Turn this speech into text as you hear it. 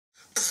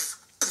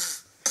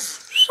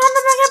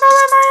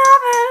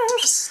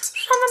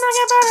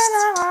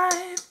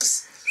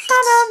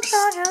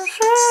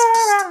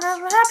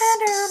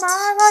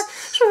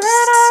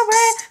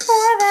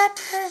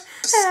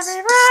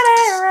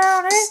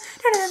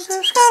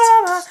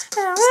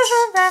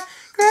that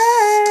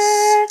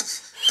great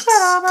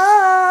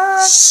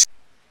Scuttlebutt.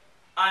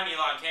 I'm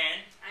Elan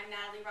Kane. I'm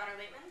Natalie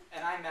Rodder-Laitman.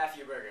 And I'm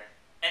Matthew Berger.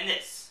 And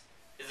this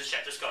is the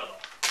Schechter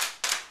Scuttlebutt.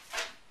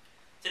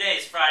 Today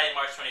is Friday,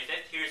 March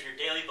 25th. Here's your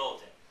daily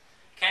bulletin.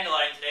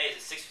 Candlelighting today is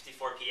at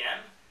 6:54 p.m.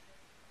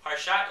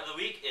 Parshat of the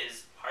week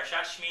is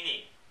Parshat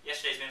Shmini.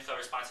 Yesterday's minchah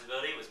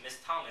responsibility was Miss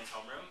Talman's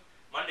homeroom.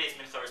 Monday's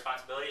minchah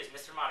responsibility is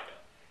Mr. Monaco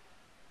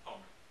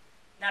homeroom.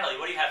 Natalie,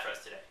 what do you have for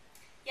us today?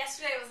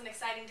 Yesterday was an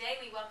exciting day.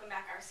 We welcomed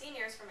back our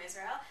seniors from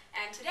Israel,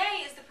 and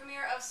today is the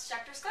premiere of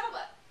Schechter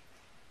Scuttlebutt,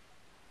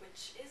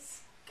 which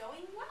is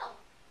going well.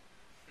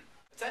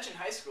 Attention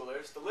high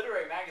schoolers, the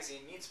literary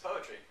magazine needs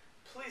poetry.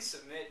 Please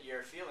submit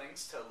your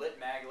feelings to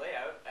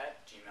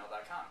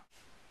litmaglayout@gmail.com.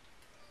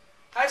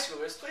 High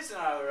schoolers, please do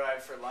not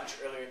arrive for lunch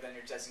earlier than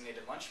your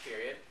designated lunch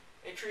period.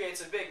 It creates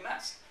a big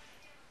mess.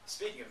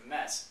 Speaking of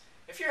mess,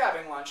 if you're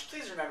having lunch,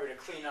 please remember to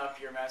clean up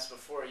your mess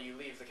before you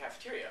leave the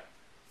cafeteria.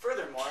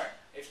 Furthermore,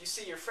 if you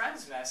see your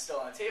friend's mess still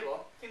on the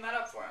table, clean that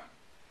up for him.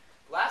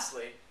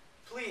 Lastly,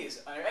 please,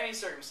 under any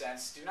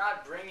circumstance, do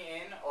not bring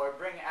in or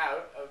bring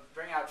out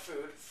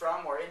food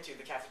from or into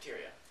the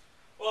cafeteria.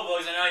 Well,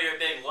 boys, I know you're a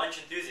big lunch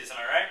enthusiast, am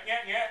I right?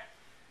 Yeah.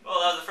 Well,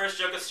 that was the first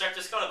joke of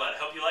Schechter Scuttlebutt. I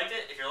hope you liked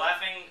it. If you're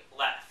laughing,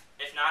 laugh.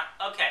 If not,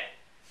 okay.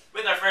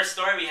 With our first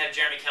story, we have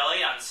Jeremy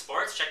Kelly on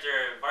sports.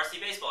 Schechter varsity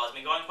baseball has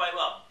been going quite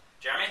well.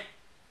 Jeremy?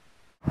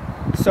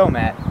 So,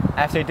 Matt,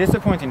 after a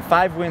disappointing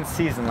 5-win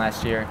season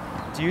last year,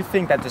 do you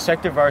think that the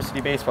Schechter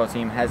varsity baseball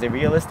team has a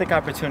realistic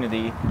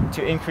opportunity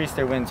to increase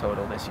their win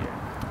total this year?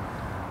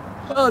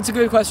 Well, it's a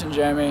good question,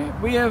 Jeremy.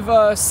 We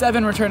have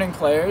 7 returning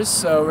players,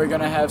 so we're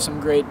going to have some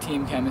great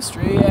team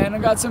chemistry, and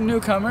I've got some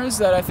newcomers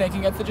that I think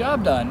can get the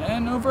job done.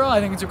 And overall, I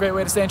think it's a great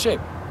way to stay in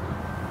shape.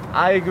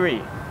 I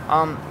agree.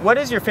 What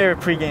is your favorite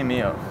pregame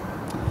meal?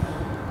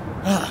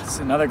 It's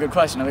another good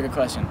question,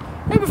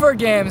 Right before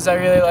games, I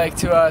really like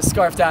to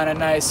scarf down a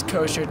nice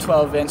kosher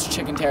 12-inch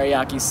chicken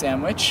teriyaki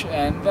sandwich,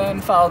 and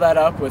then follow that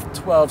up with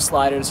 12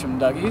 sliders from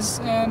Dougie's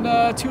and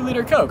a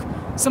 2-liter Coke.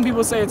 Some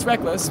people say it's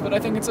reckless, but I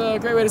think it's a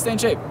great way to stay in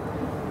shape.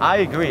 I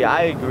agree.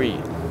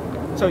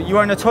 So you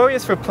are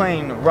notorious for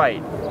playing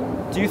right.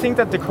 Do you think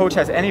that the coach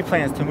has any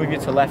plans to move you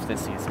to left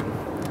this season?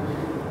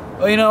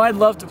 Well, you know, I'd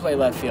love to play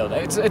left field.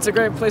 It's a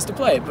great place to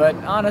play, but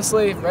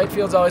honestly, right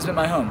field's always been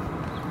my home.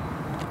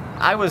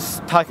 I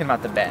was talking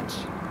about the bench.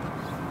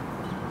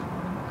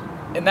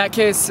 In that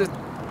case,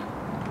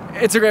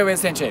 it's a great way to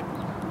stay in shape.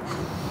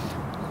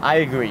 I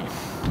agree.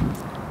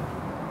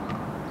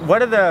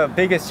 What are the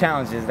biggest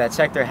challenges that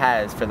Schechter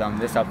has for them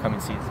this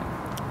upcoming season?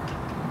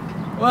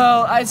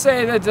 Well, I'd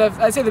say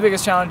the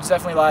biggest challenge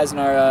definitely lies in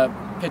our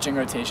pitching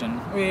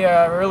rotation.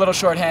 We're a little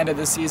short-handed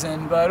this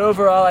season, but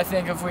overall, I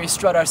think if we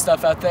strut our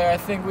stuff out there, I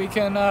think we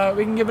can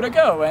give it a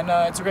go, and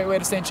it's a great way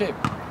to stay in shape.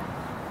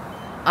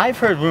 I've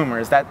heard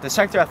rumors that the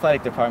Schechter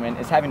Athletic Department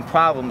is having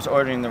problems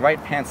ordering the right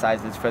pant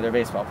sizes for their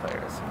baseball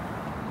players.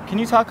 Can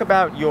you talk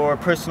about your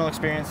personal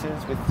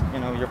experiences with,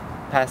 your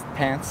past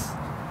pants?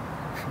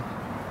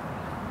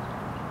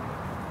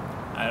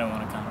 I don't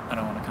want to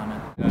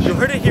comment. You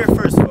heard it here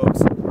first,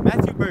 folks.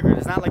 Matthew Berger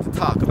does not like to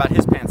talk about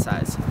his pant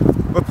size.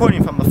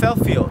 Reporting from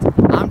LaFell Field,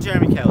 I'm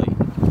Jeremy Kelly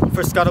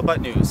for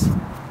Scuttlebutt News.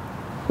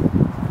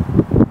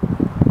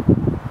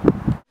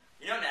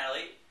 You know,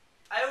 Natalie,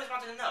 I always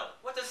wanted to know,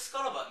 what does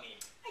scuttlebutt mean?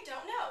 I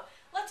don't know.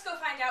 Let's go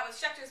find out with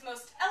Schechter's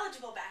most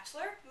eligible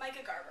bachelor,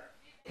 Micah Garber.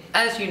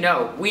 As you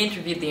know, we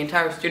interviewed the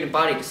entire student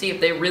body to see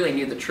if they really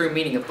knew the true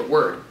meaning of the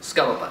word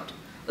scuttlebutt.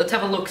 Let's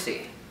have a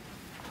look-see.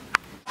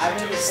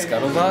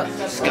 Scuttlebutt?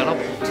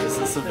 Scuttlebutt. Is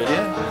this a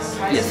video?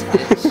 Yes,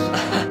 it is.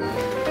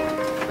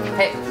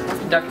 Hey, we're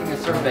conducting a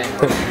survey.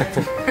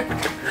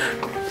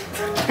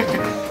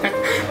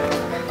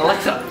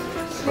 Alexa.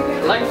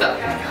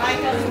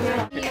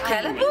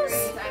 Cannabis?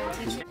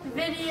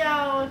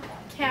 Video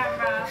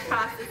camera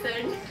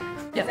processing.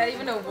 Yes. Is that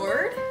even a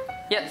word?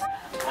 Yes.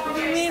 What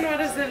do you mean? What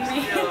does it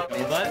mean?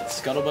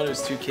 Scuttlebutt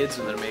is 2 kids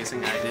with an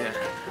amazing idea.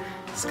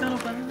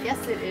 Scuttlebutt.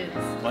 Yes, it is.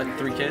 What?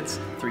 3 kids?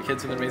 3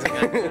 kids with an amazing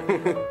idea?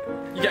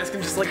 You guys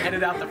can just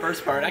edit out the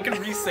first part. I can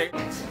re-say.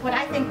 What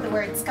I think the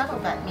word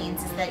scuttlebutt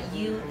means is that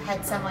you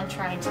had someone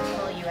trying to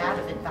pull you out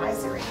of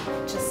advisory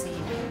just so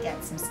you could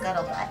get some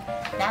scuttlebutt.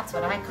 That's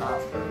what I call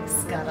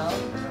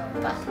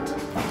scuttlebutt.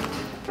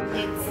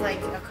 It's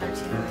like a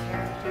cartoon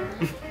character.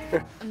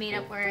 A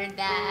made-up word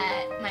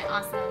that my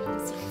awesome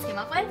students came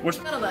up with.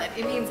 Scuttlebutt.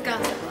 It means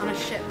gossip on a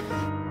ship.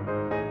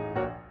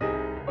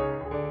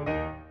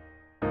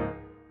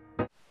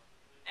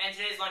 And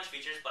today's lunch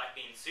features black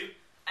bean soup,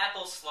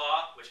 apple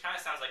slaw, which kind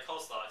of sounds like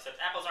coleslaw, except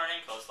apples aren't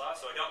in coleslaw,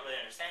 so I don't really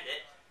understand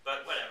it,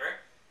 but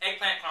whatever.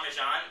 Eggplant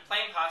parmesan,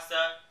 plain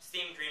pasta,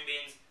 steamed green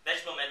beans,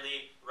 vegetable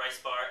medley, rice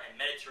bar, and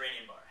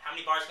Mediterranean bar. How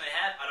many bars can they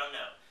have? I don't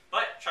know.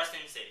 But trust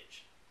in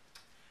Sage.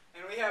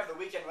 And we have the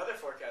weekend weather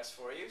forecast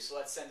for you, so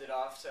let's send it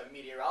off to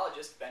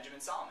meteorologist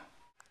Benjamin Solomon.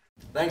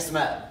 Thanks,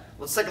 Matt.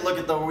 Let's take a look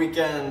at the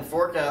weekend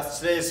forecast.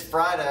 Today's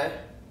Friday.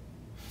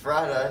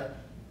 Friday.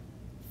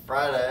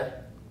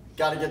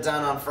 Gotta get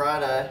down on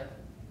Friday.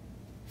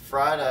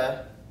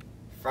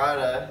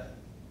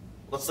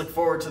 let's look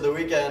forward to the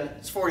weekend.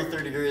 It's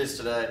 43 degrees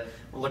today.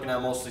 We're looking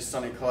at mostly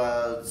sunny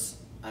clouds.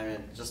 I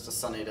mean, just a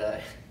sunny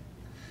day.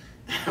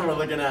 We're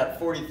looking at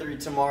 43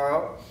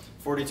 tomorrow,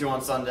 42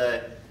 on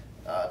Sunday,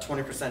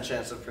 20%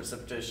 chance of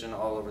precipitation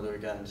all over the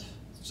weekend.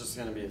 It's just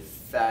going to be a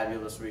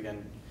fabulous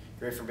weekend.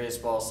 Great for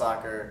baseball,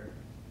 soccer,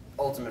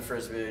 ultimate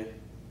frisbee.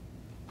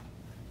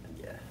 And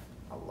yeah,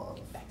 I love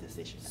Back to the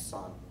station.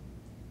 sun.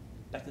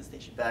 Back to the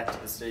station. Back to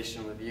the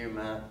station with you,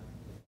 Matt.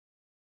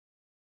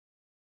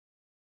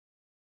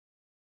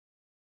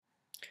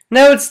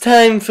 Now it's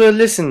time for a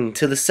listen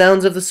to the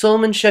sounds of the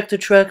Solomon Schechter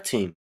track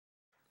team.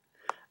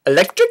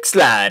 Electric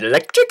slide,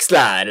 electric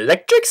slide,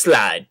 electric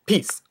slide.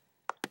 Peace.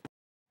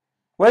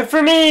 Wait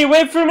for me,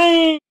 wait for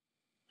me!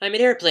 I'm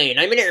an airplane,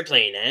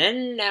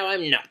 and now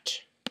I'm not.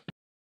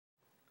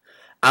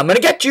 I'm gonna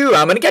get you,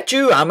 I'm gonna get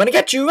you, I'm gonna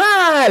get you.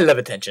 I love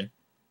attention.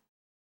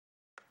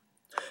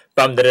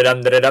 Bum da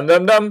dum da dum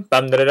dum dum,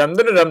 bum da dum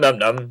da dum dum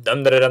dum,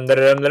 dum da dum da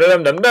dum da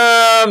dum dum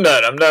dum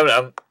dum dum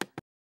dum.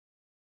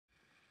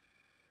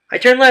 I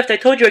turned left, I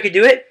told you I could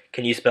do it.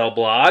 Can you spell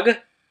blog?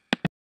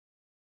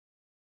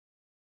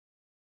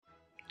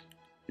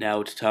 Now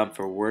it's time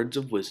for Words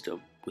of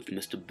Wisdom with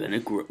Mr.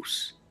 Bennett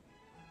Gross.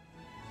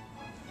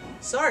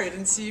 Sorry, I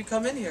didn't see you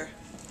come in here.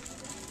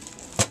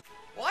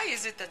 Why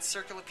is it that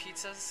circular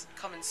pizzas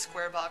come in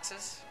square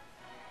boxes?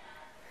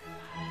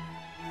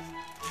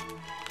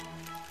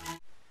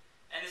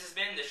 And this has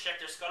been the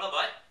Schechter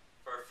Scuttlebutt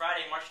for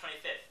Friday, March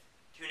 25th.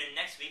 Tune in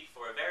next week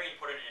for a very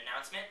important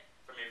announcement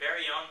from your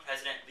very own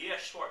President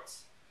Leah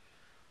Schwartz.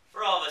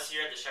 For all of us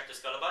here at the Schechter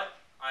Scuttlebutt,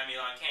 I'm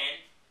Elan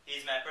Kane,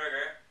 he's Matt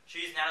Berger,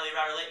 she's Natalie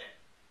Rauter-Laitman.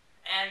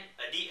 And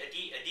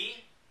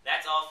a-dee,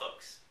 that's all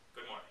folks.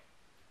 Good morning.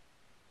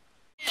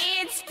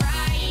 It's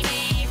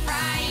Friday,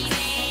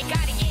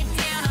 gotta get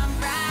down on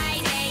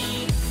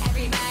Friday.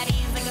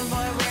 Everybody's looking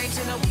forward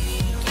to the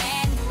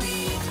weekend.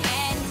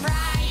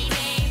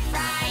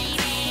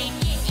 Friday,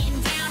 getting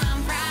down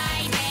on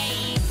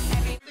Friday.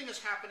 Everything is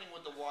happening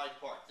with the wide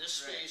part. This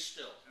stays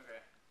still.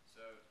 Okay,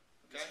 so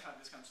Okay.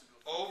 this comes to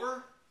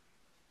Over,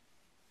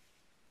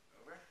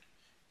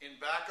 in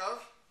back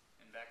of,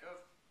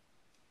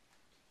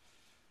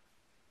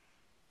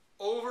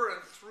 over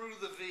and through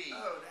the V.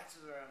 Oh, that's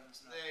where I was.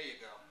 There you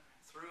go.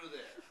 Through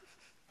there.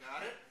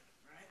 Got it?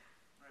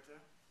 Right there.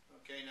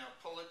 Okay, now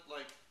pull it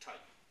like tight.